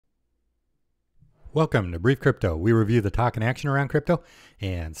Welcome to Brief Crypto. We review the talk and action around crypto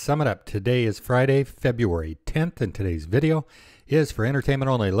and sum it up. Today is Friday, February 10th, and today's video is for entertainment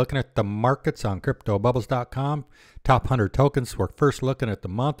only. Looking at the markets on CryptoBubbles.com, top 100 tokens. We're first looking at the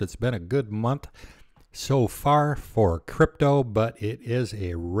month. It's been a good month so far for crypto, but it is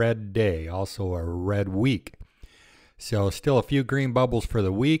a red day, also a red week. So still a few green bubbles for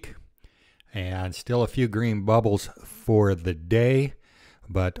the week and still a few green bubbles for the day.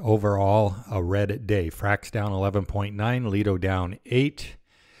 But overall, a red day. Frax down 11.9, Lido down 8,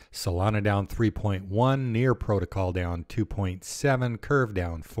 Solana down 3.1, Near Protocol down 2.7, Curve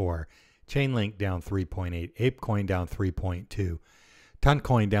down 4, Chainlink down 3.8, ApeCoin down 3.2,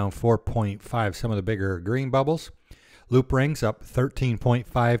 Toncoin down 4.5, some of the bigger green bubbles. Loop Rings up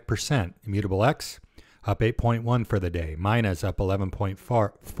 13.5%, Immutable X up 8.1 for the day, Mina's up 11.4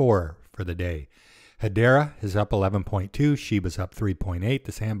 for the day. Hedera is up 11.2, Shiba's up 3.8,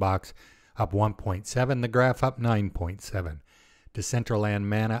 the Sandbox up 1.7, the Graph up 9.7, Decentraland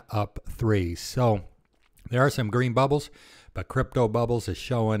Mana up 3. So there are some green bubbles, but Crypto Bubbles is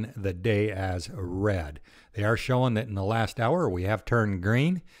showing the day as red. They are showing that in the last hour we have turned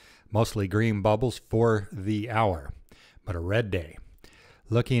green, mostly green bubbles for the hour, but a red day.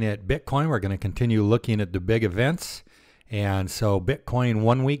 Looking at Bitcoin, we're going to continue looking at the big events. And so Bitcoin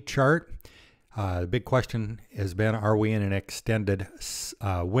 1 week chart. The big question has been, are we in an extended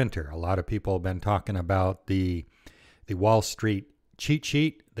winter? A lot of people have been talking about the Wall Street cheat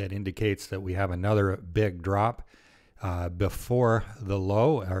sheet that indicates that we have another big drop before the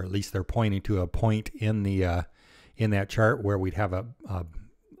low, or at least they're pointing to a point in that chart where we'd have a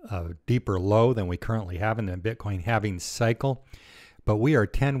deeper low than we currently have in the Bitcoin halving cycle. But we are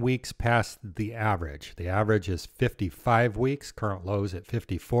 10 weeks past the average. The average is 55 weeks, current lows at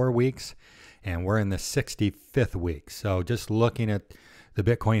 54 weeks. And we're in the 65th week. So just looking at the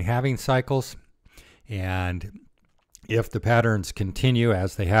Bitcoin halving cycles, and if the patterns continue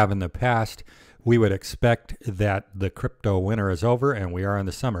as they have in the past, we would expect that the crypto winter is over and we are in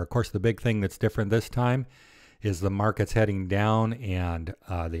the summer. Of course, the big thing that's different this time is the market's heading down, and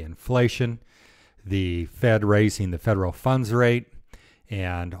the inflation, the Fed raising the federal funds rate,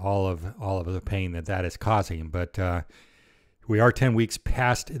 and all of the pain that is causing. But we are 10 weeks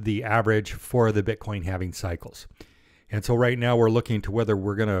past the average for the Bitcoin halving cycles. And so right now we're looking to whether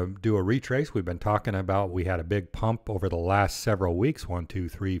we're going to do a retrace. We've been talking about, we had a big pump over the last several weeks, 1, 2,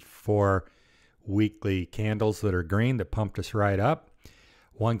 3, 4 weekly candles that are green that pumped us right up.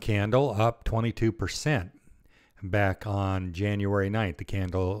 One candle up 22% back on January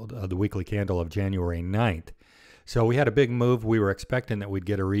 9th, the weekly candle of January 9th. So we had a big move. We were expecting that we'd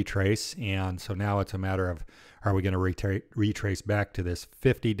get a retrace, and so now it's a matter of, are we going to retrace back to this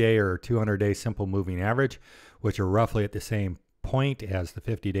 50-day or 200-day simple moving average, which are roughly at the same point as the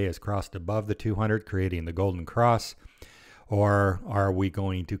 50-day has crossed above the 200, creating the golden cross, or are we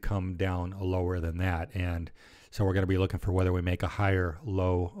going to come down lower than that? And so we're going to be looking for whether we make a higher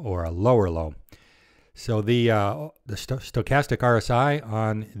low or a lower low. So the stochastic RSI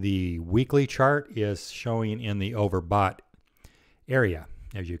on the weekly chart is showing in the overbought area.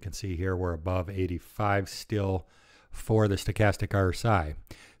 As you can see here, we're above 85 still for the stochastic RSI.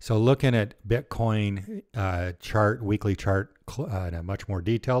 So looking at Bitcoin chart, weekly chart, much more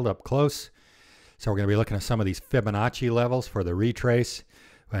detailed up close. So we're going to be looking at some of these Fibonacci levels for the retrace,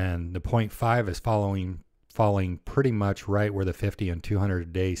 and the 0.5 is falling pretty much right where the 50 and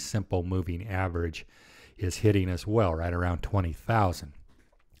 200 day simple moving average is hitting as well, right around 20,000.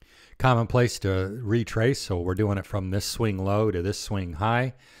 Common place to retrace, so we're doing it from this swing low to this swing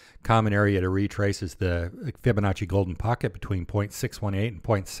high. Common area to retrace is the Fibonacci golden pocket between 0.618 and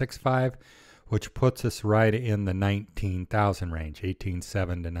 0.65, which puts us right in the 19,000 range,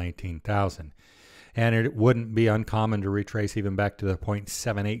 18.7 to 19,000. And it wouldn't be uncommon to retrace even back to the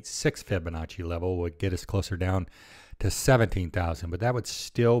 0.786 Fibonacci level, would get us closer down to 17,000, but that would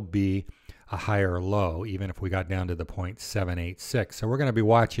still be a higher low, even if we got down to the 0.786. So we're going to be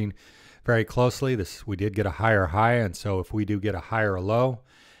watching very closely. We did get a higher high, and so if we do get a higher low,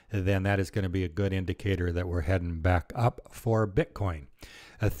 then that is going to be a good indicator that we're heading back up for Bitcoin.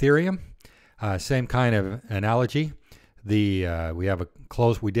 Ethereum, same kind of analogy. We have a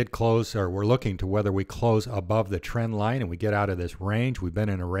close. We did close, or we're looking to whether we close above the trend line and we get out of this range. We've been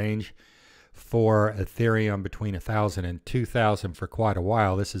in a range for Ethereum between 1,000 and 2,000 for quite a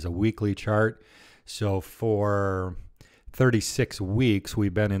while. This is a weekly chart. So for 36 weeks,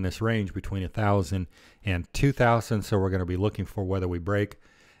 we've been in this range between 1,000 and 2,000. So we're going to be looking for whether we break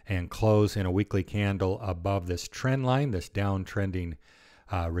and close in a weekly candle above this trend line, this downtrending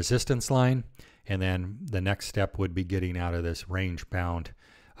resistance line. And then the next step would be getting out of this range bound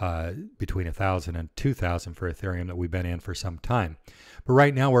between 1,000 and 2,000 for Ethereum that we've been in for some time. But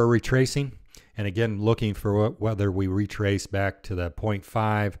right now we're retracing, and again looking for whether we retrace back to the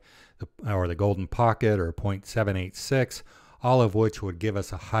 0.5 or the golden pocket or 0.786, all of which would give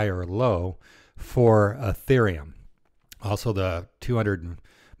us a higher low for Ethereum. Also the 200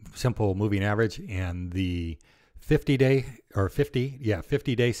 simple moving average and the 50-day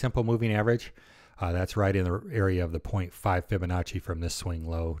simple moving average. That's right in the area of the 0.5 Fibonacci from this swing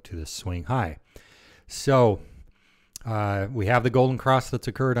low to this swing high. So we have the golden cross that's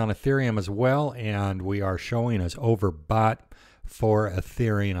occurred on Ethereum as well, and we are showing as overbought for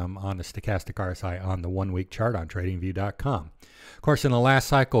Ethereum on the stochastic RSI on the 1-week chart on TradingView.com. Of course, in the last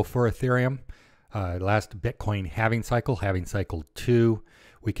cycle for Ethereum, last Bitcoin halving cycle 2,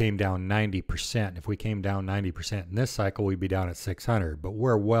 we came down 90%. If we came down 90% in this cycle, we'd be down at 600. But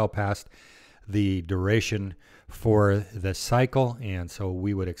we're well past the duration for the cycle, and so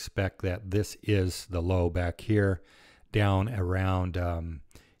we would expect that this is the low back here, down around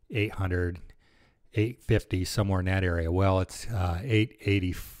 800, 850, somewhere in that area. Well, it's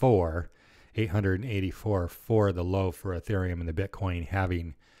 884 for the low for Ethereum and the Bitcoin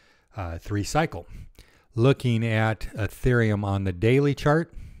halving 3 cycle. Looking at Ethereum on the daily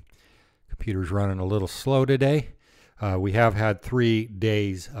chart, computer's running a little slow today. We have had 3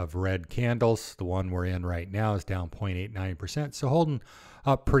 days of red candles. The one we're in right now is down 0.89%, so holding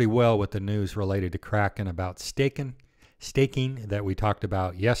up pretty well with the news related to Kraken about staking that we talked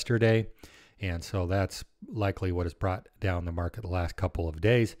about yesterday. And so that's likely what has brought down the market the last couple of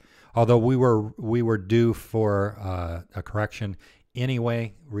days. Although we were due for a correction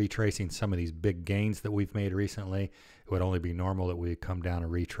anyway, retracing some of these big gains that we've made recently. It would only be normal that we would come down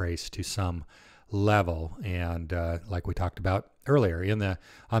and retrace to some level. And like we talked about earlier,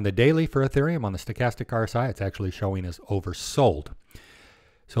 on the daily for Ethereum, on the stochastic RSI, it's actually showing as oversold.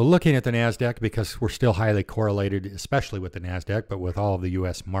 So looking at the NASDAQ, because we're still highly correlated, especially with the NASDAQ, but with all of the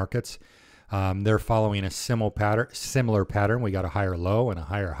U.S. markets, they're following a similar pattern. We got a higher low and a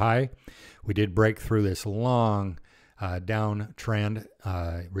higher high. We did break through this long downtrend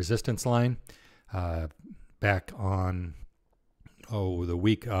resistance line back on the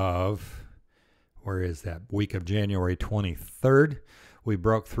week of, where is that? Week of January 23rd. We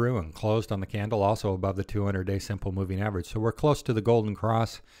broke through and closed on the candle also above the 200-day simple moving average. So we're close to the golden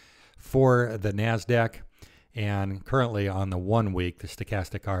cross for the NASDAQ. And currently on the 1 week, the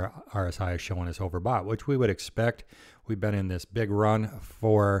stochastic RSI is showing us overbought, which we would expect. We've been in this big run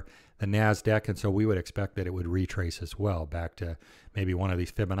for the NASDAQ, and so we would expect that it would retrace as well back to maybe one of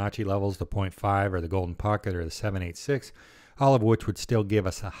these Fibonacci levels, the 0.5 or the golden pocket or the 786, all of which would still give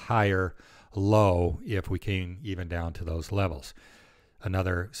us a higher low if we came even down to those levels.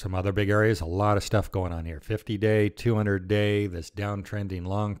 Some other big areas, a lot of stuff going on here. 50-day, 200-day, this downtrending,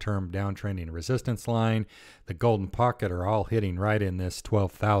 long-term downtrending resistance line, the golden pocket are all hitting right in this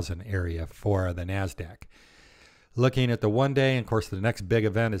 12,000 area for the NASDAQ. Looking at the 1 day, and of course the next big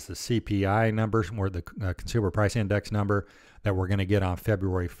event is the CPI numbers, or the Consumer Price Index number that we're going to get on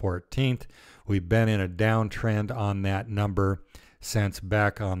February 14th. We've been in a downtrend on that number since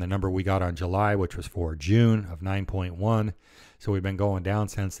back on the number we got on July, which was for June of 9.1. So we've been going down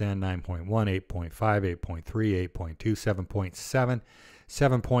since then, 9.1, 8.5, 8.3, 8.2, 7.7,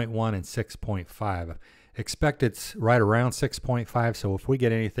 7.1, and 6.5. Expect it's right around 6.5, so if we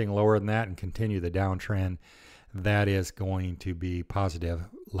get anything lower than that and continue the downtrend, that is going to be positive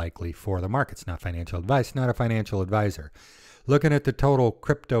likely for the markets. Not financial advice, not a financial advisor. Looking at the total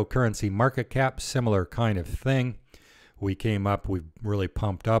cryptocurrency market cap, similar kind of thing. We've really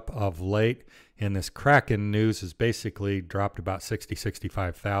pumped up of late, and this Kraken news has basically dropped about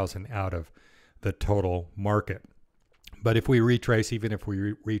 65,000 out of the total market. But if we retrace, even if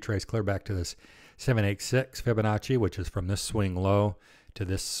we retrace clear back to this 786 Fibonacci, which is from this swing low to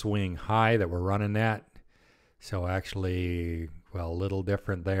this swing high that we're running at, so actually, well, a little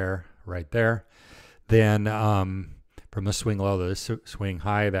different there, right there. Then from the swing low to this swing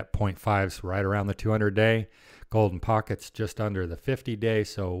high, that 0.5 is right around the 200-day. Golden pocket's just under the 50-day,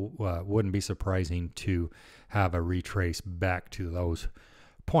 so wouldn't be surprising to have a retrace back to those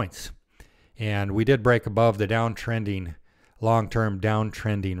points. And we did break above the downtrending, long-term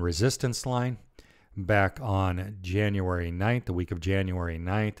downtrending resistance line back on January 9th, the week of January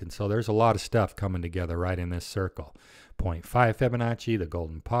 9th. And so there's a lot of stuff coming together right in this circle. 0.5 Fibonacci, the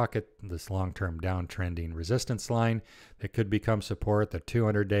golden pocket, this long-term downtrending resistance line that could become support, the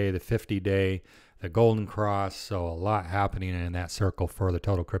 200-day, the 50-day, the golden cross. So a lot happening in that circle for the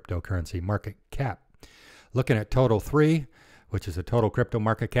total cryptocurrency market cap. Looking at total 3, which is the total crypto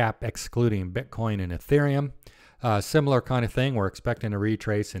market cap excluding Bitcoin and Ethereum, Similar kind of thing. We're expecting a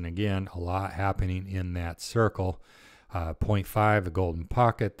retrace, and again, a lot happening in that circle. 0.5, the golden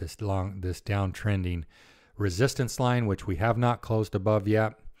pocket, this downtrending resistance line, which we have not closed above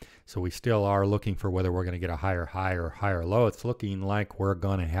yet. So we still are looking for whether we're going to get a higher high or higher low. It's looking like we're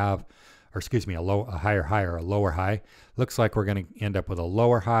going to have, or excuse me, a higher high or a lower high. Looks like we're going to end up with a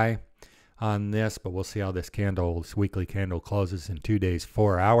lower high on this, but we'll see how this weekly candle closes in 2 days,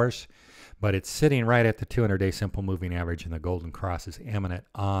 4 hours. But it's sitting right at the 200-day simple moving average, and the golden cross is imminent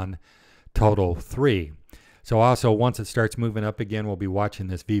on total 3. So also, once it starts moving up again, we'll be watching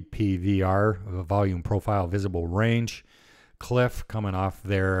this VPVR, volume profile visible range cliff coming off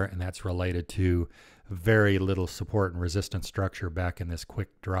there, and that's related to very little support and resistance structure back in this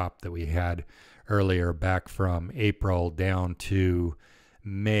quick drop that we had earlier, back from April down to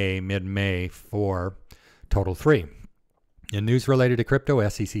mid-May for total 3. In news related to crypto,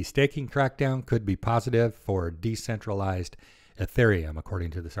 SEC staking crackdown could be positive for decentralized Ethereum,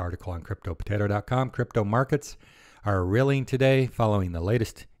 according to this article on CryptoPotato.com. Crypto markets are reeling today following the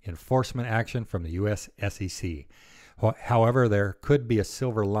latest enforcement action from the U.S. SEC. However, there could be a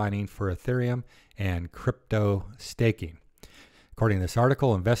silver lining for Ethereum and crypto staking. According to this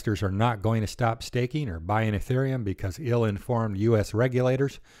article, investors are not going to stop staking or buying Ethereum because ill-informed U.S.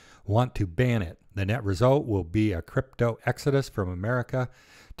 regulators want to ban it. The net result will be a crypto exodus from America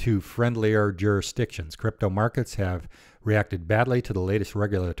to friendlier jurisdictions. Crypto markets have reacted badly to the latest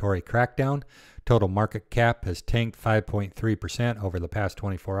regulatory crackdown. Total market cap has tanked 5.3% over the past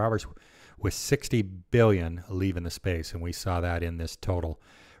 24 hours, with 60 billion leaving the space. And we saw that in this total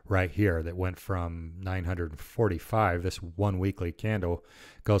right here that went from 945. This one weekly candle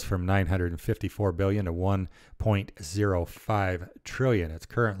goes from 954 billion to 1.05 trillion. It's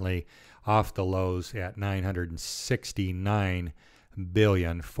currently off the lows at 969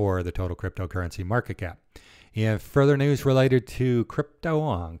 billion for the total cryptocurrency market cap. In further news related to crypto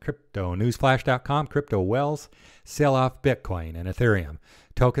on CryptoNewsFlash.com, crypto whales sell off Bitcoin and Ethereum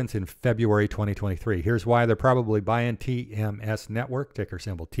tokens in February 2023. Here's why they're probably buying TMS Network, ticker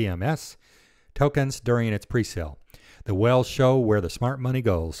symbol TMS, tokens during its pre-sale. The whales show where the smart money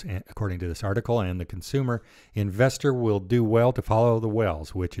goes, according to this article, and the consumer investor will do well to follow the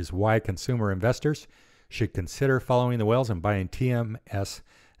whales, which is why consumer investors should consider following the whales and buying TMS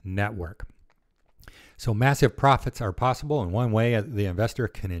Network. So massive profits are possible, and one way the investor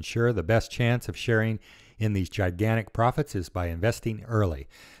can ensure the best chance of sharing in these gigantic profits is by investing early.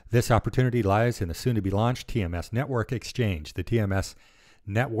 This opportunity lies in the soon-to-be-launched TMS Network Exchange. The TMS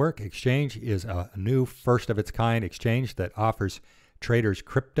Network Exchange is a new first-of-its-kind exchange that offers traders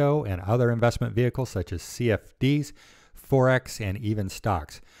crypto and other investment vehicles such as CFDs, Forex, and even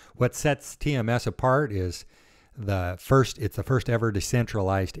stocks. What sets TMS apart is it's the first ever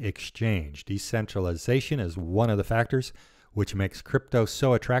decentralized exchange. Decentralization is one of the factors which makes crypto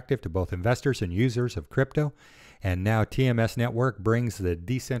so attractive to both investors and users of crypto. And now TMS Network brings the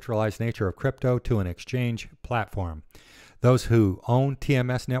decentralized nature of crypto to an exchange platform. Those who own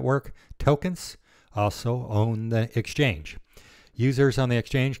TMS Network tokens also own the exchange. Users on the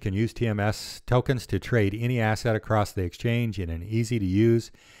exchange can use TMS tokens to trade any asset across the exchange in an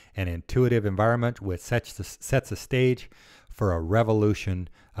easy-to-use and intuitive environment, which sets the stage for a revolution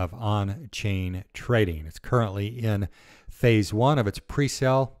of on-chain trading. It's currently in phase 1 of its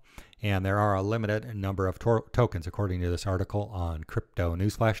pre-sale, and there are a limited number of tokens, according to this article on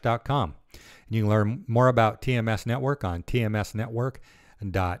CryptoNewsFlash.com. And you can learn more about TMS Network on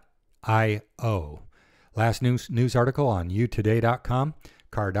tmsnetwork.io. Last news article on utoday.com.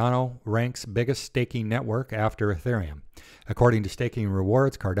 Cardano ranks biggest staking network after Ethereum. According to Staking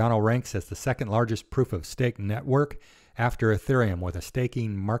Rewards, Cardano ranks as the second largest proof of stake network after Ethereum, with a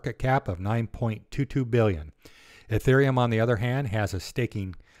staking market cap of 9.22 billion. Ethereum, on the other hand, has a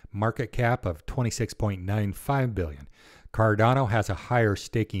staking market cap of 26.95 billion. Cardano has a higher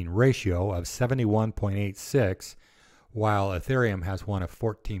staking ratio of 71.86, while Ethereum has one of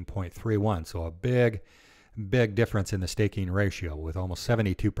 14.31. So a big difference in the staking ratio, with almost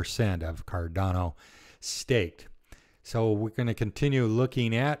 72% of Cardano staked. So we're going to continue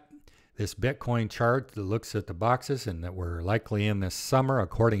looking at this Bitcoin chart that looks at the boxes, and that we're likely in this summer,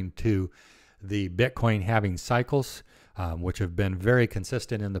 according to the Bitcoin halving cycles, which have been very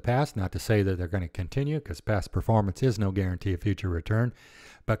consistent in the past. Not to say that they're going to continue, because past performance is no guarantee of future return.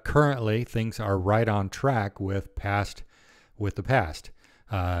 But currently, things are right on track with the past.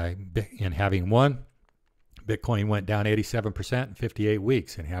 In halving 1, Bitcoin went down 87% in 58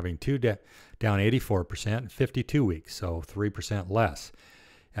 weeks, and halving 2 down 84% in 52 weeks, so 3% less.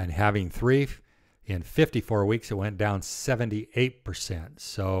 And halving 3, in 54 weeks, it went down 78%.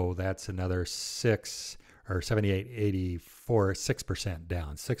 So that's another 6 or 78.84, 6%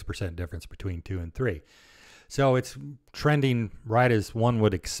 down, 6% difference between 2 and 3. So it's trending right as one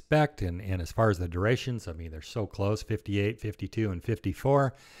would expect. And as far as the durations, I mean, they're so close, 58, 52, and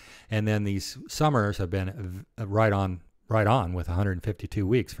 54. And then these summers have been right on with 152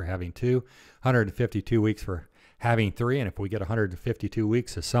 weeks for having 2, 152 weeks for having 3. And if we get 152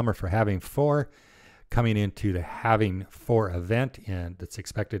 weeks of summer for having 4, coming into the having 4 event, and that's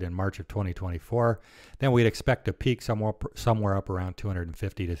expected in March of 2024, then we'd expect a peak somewhere up around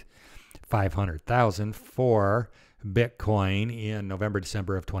 250 to 500,000 for Bitcoin in November,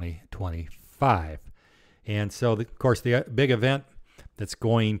 December of 2025. And so, of course, the big event that's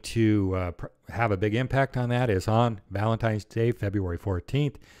going to have a big impact on that is on Valentine's Day, February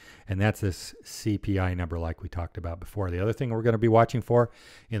 14th. And that's this CPI number like we talked about before. The other thing we're going to be watching for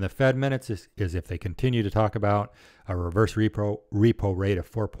in the Fed minutes is if they continue to talk about a reverse repo rate of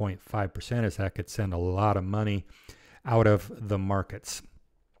 4.5%, as that could send a lot of money out of the markets.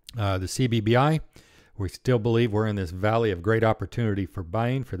 The CBBI, we still believe we're in this valley of great opportunity for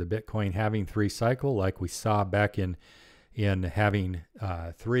buying for the Bitcoin having 3 cycle, like we saw back in having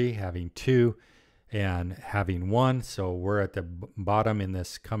 3, having 2, and having 1. So we're at the bottom in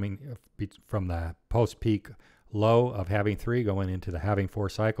this coming from the post-peak low of having 3 going into the having 4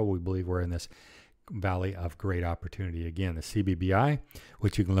 cycle. We believe we're in this valley of great opportunity. Again, the CBBI,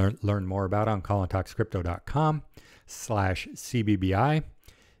 which you can learn more about on colintalkscrypto.com/CBBI,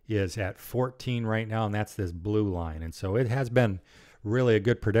 is at 14 right now, and that's this blue line. And so it has been really a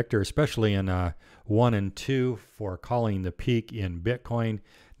good predictor, especially in 1 and 2 for calling the peak in Bitcoin.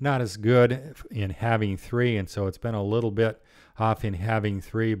 Not as good in having 3, and so it's been a little bit off in having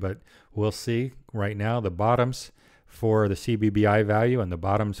 3, but we'll see. Right now, the bottoms for the CBBI value and the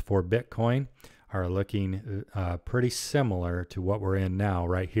bottoms for Bitcoin are looking pretty similar to what we're in now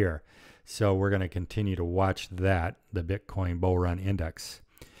right here. So we're going to continue to watch that, the Bitcoin Bull Run Index.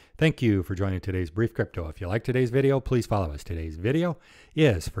 Thank you for joining today's Brief Crypto. If you like today's video, please follow us. Today's video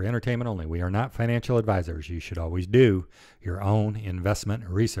is for entertainment only. We are not financial advisors. You should always do your own investment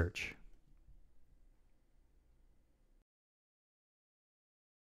research.